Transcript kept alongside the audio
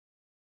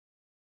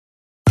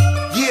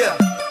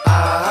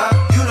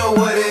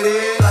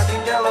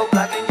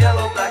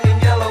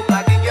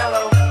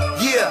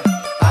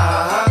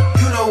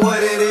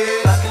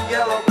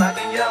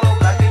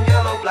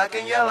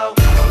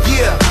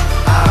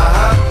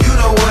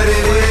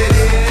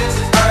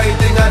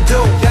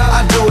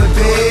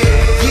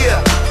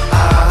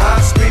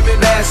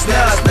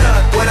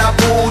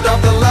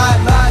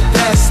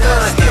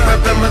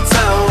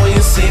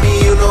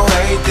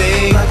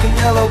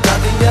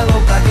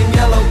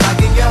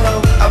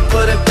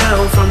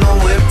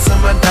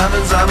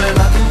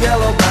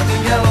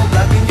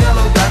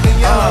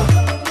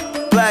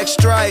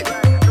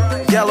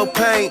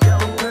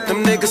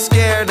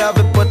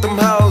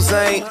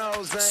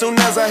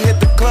I hit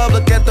the club,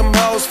 look at them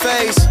hoes'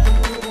 face.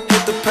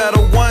 Hit the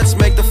pedal once,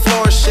 make the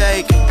floor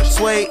shake.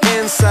 Sway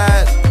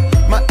inside,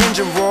 my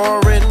engine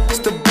roaring. It's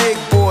the big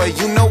boy,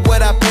 you know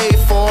what I paid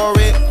for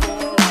it.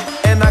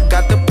 And I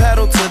got the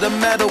pedal to the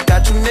metal.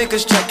 Got you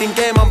niggas checking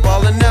game, I'm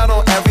ballin' out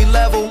on every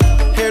level.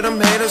 Hear them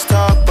haters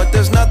talk, but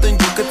there's nothing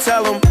you could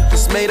tell them.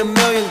 Just made $1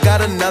 million,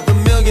 got another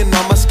 $1 million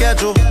on my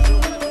schedule.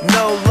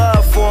 No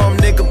love for them,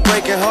 nigga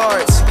breaking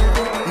hearts.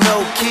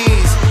 No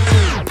keys,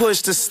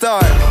 push to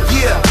start.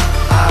 Yeah,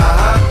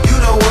 you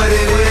know what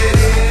it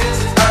is.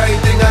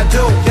 Everything I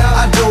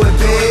do it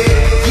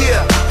big.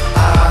 Yeah,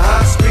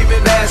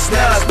 screaming that's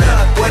nuts.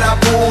 When I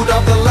pulled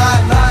off the lot,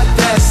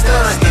 that's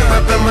nuts. Step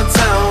up in my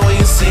town, when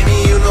you see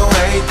me, you know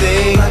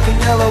everything. Black and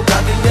yellow,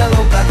 black and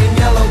yellow, black and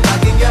yellow,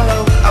 black and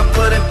yellow. I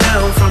put it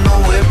down from the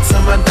whip to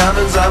my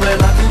diamonds. I'm in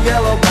black and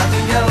yellow, black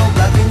and yellow,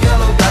 black and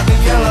yellow, black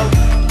and yellow.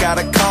 Got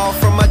a call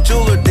from my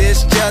jeweler,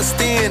 this just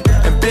in.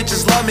 And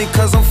bitches love me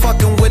cause I'm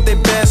fucking with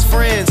their best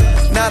friends.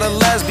 Not a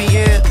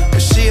lesbian,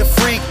 but she a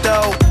freak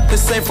though.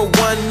 This ain't for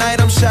one night,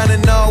 I'm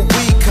shining all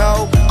week,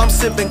 ho. I'm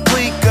sipping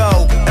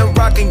Clico and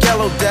rocking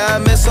yellow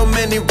diamonds. So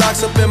many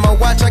rocks up in my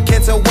watch, I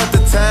can't tell what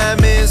the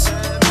time is.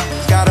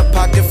 Got a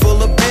pocket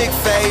full of big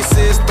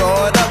faces,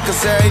 throw it up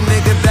cause every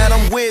nigga that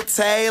I'm with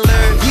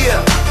Taylor. Yeah,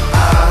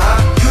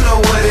 you know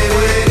what it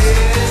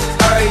is.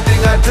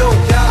 Everything I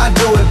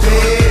do it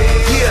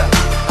big. Yeah,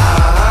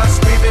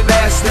 screaming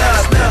that's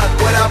nuts.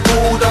 When I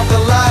pulled off the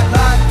lot,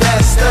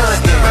 that's nuts.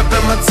 Step up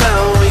in my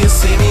town, when you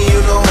see me, you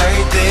know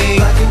everything.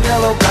 Black and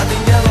yellow, black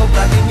and yellow,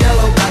 black and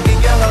yellow, black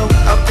and yellow.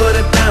 I put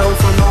it down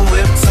from the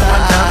whip to my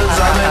diamonds.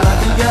 I'm in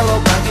black and yellow,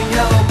 black and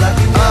yellow, black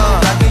and yellow,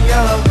 black and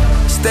yellow.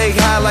 Stay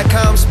high like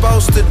I'm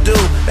supposed to do.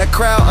 That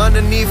crowd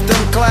underneath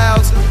them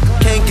clouds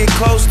can't get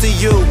close to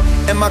you.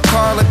 And my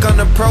car look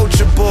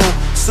unapproachable.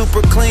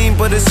 Super clean,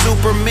 but it's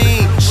super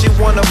mean. She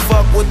wanna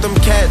fuck with them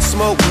cats,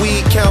 smoke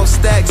weed, count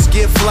stacks,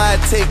 get fly,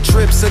 take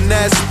trips, and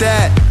that's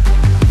that.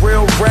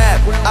 Real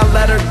rap, I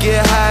let her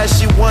get high as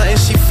she want and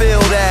she feel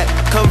that.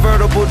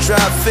 Convertible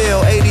drop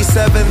feel,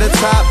 87 the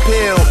top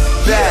pill,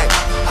 back.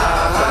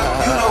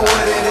 You know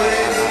what it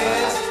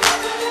is.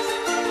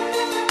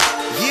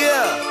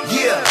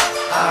 Yeah,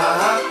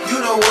 you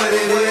know what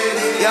it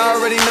is. y'all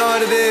already know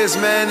what it is,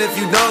 man. If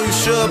you don't, you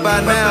should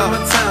by now. Up in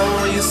my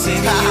town, when you see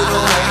me, you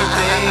know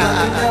everything.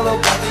 Black and yellow,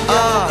 black and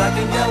yellow, black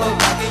and yellow,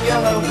 black and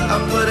yellow. I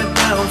put it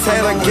down,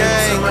 Taylor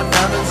gang. my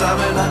diamonds, I'm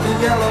in black and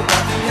yellow,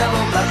 black and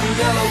yellow, black and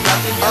yellow,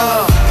 black and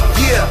yellow.